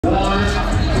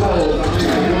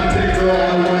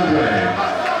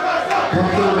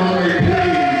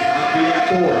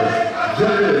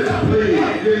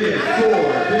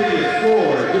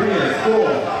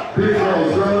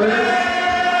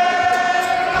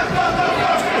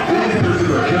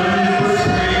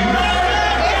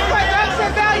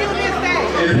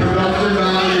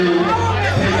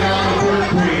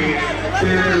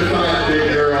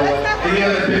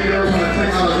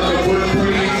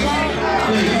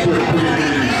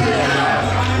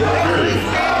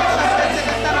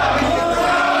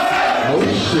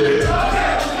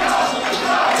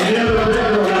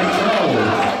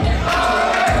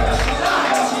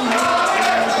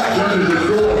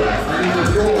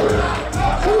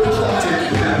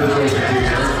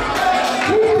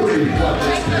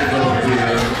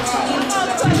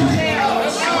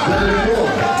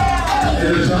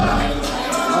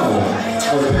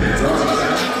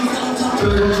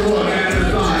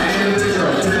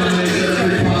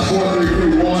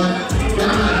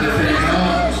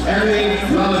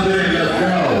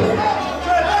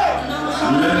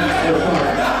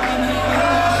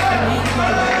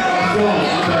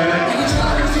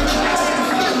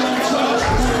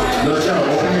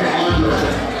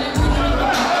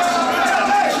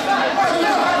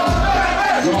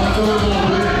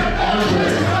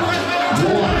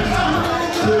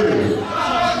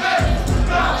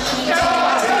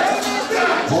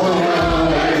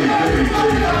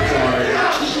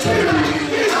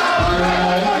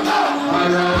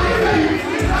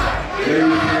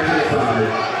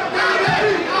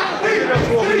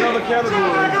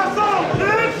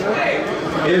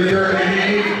Is there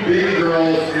any big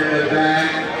girls in the back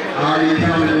already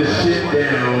counting this shit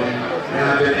down and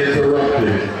I've been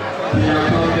interrupted? Can y'all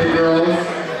count big girls?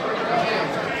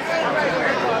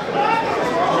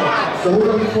 So who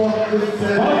the fuck is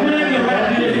that?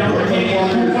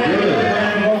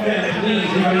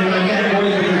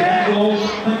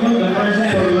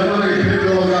 So the other big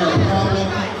girls got a problem?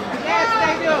 Yes,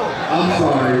 they do. I'm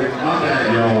sorry. I'm bad,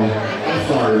 y'all. I'm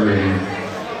sorry, ladies.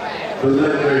 The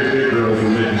legendary big girls are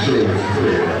making sure it's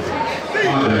clear.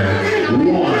 My bad. 1,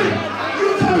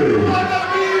 2,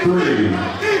 3,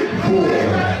 4,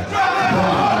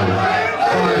 5,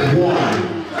 5-1,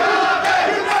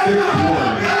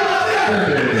 6-1,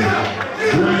 7.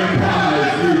 Grand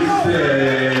prize, you say.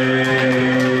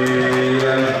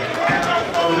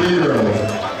 0.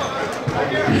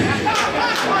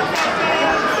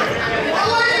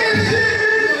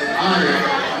 Alright.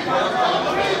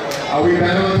 Are we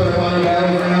battling for the final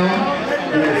battle right now?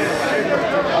 Yes.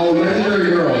 Oh, legendary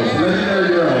girls. Legendary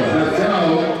girls. Let's go.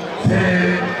 10,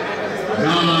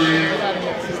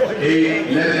 9,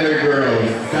 8. Legendary girls.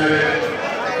 7,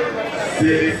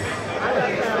 6.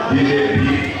 DJ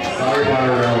Pete. Sorry about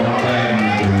it, my bad.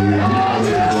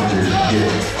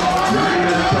 Shit. Now you're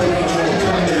gonna show some more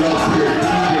Sunday love here.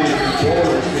 DJs and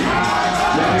board seats.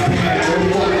 Y'all can't go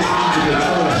for it. Just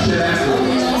throw a shit at them.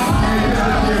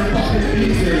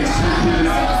 DJs.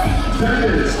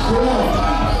 Senders, go on.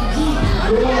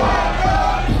 Go on.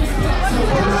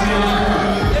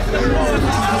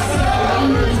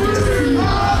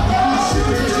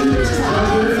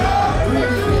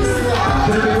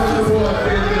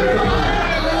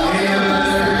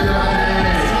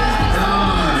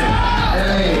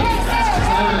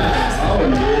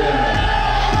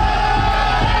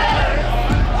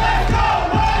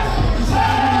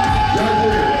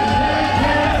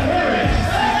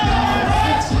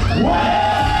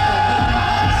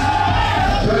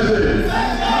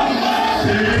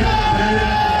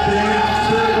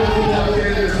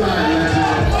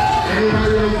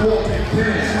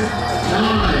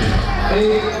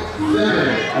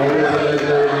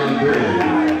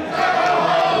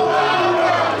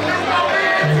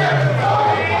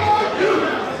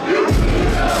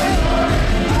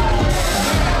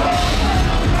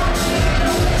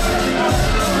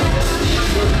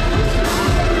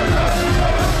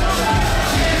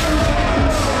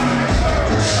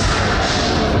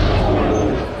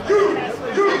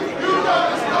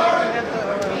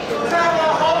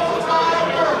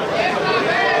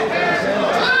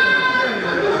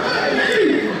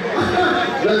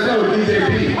 Let's go, DJ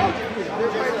P.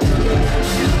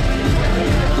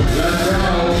 Let's go.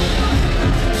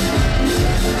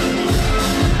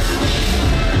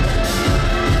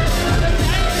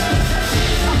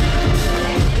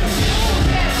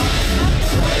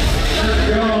 Let's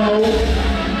go.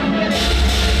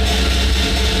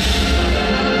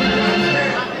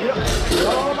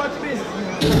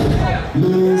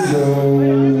 Lizzo.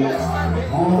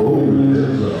 Oh,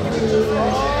 Lizzo.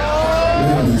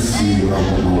 Let me see what I'm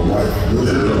gonna like.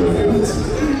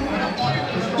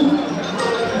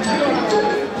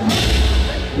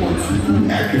 Once you do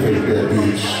activate that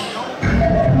bitch.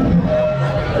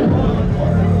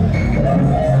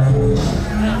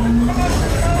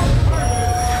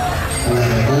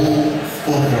 And go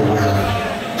fuck around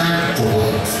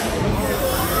afterwards.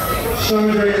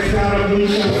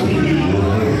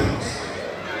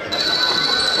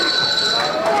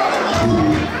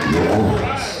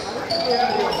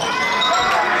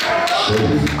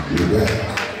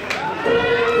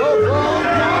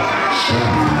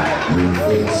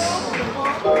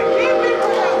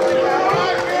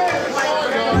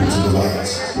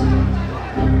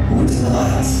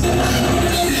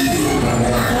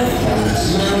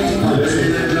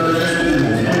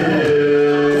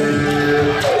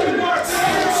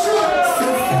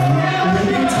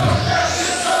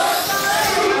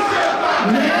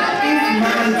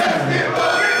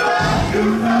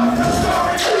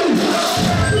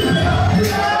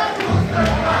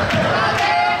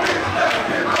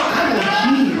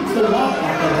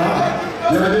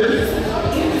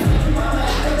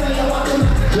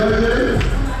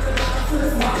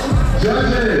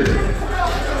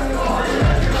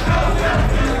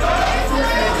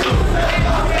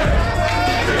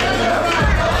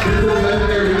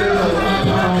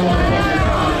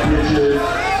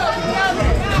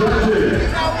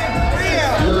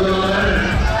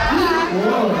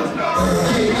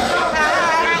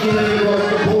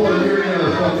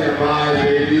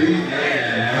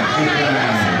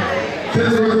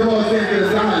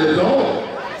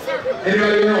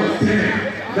 Anybody else?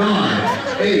 10,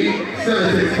 9, 8,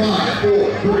 7, 6, 5, 4,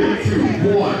 3, 2,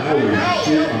 1. Holy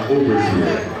shit, my Uber's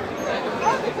here.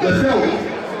 Let's go.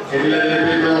 And let the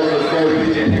big girls, let's go.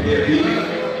 You can get beat.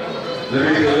 Let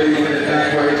me get the ladies in the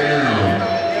back right now.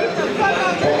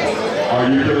 Are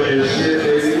you the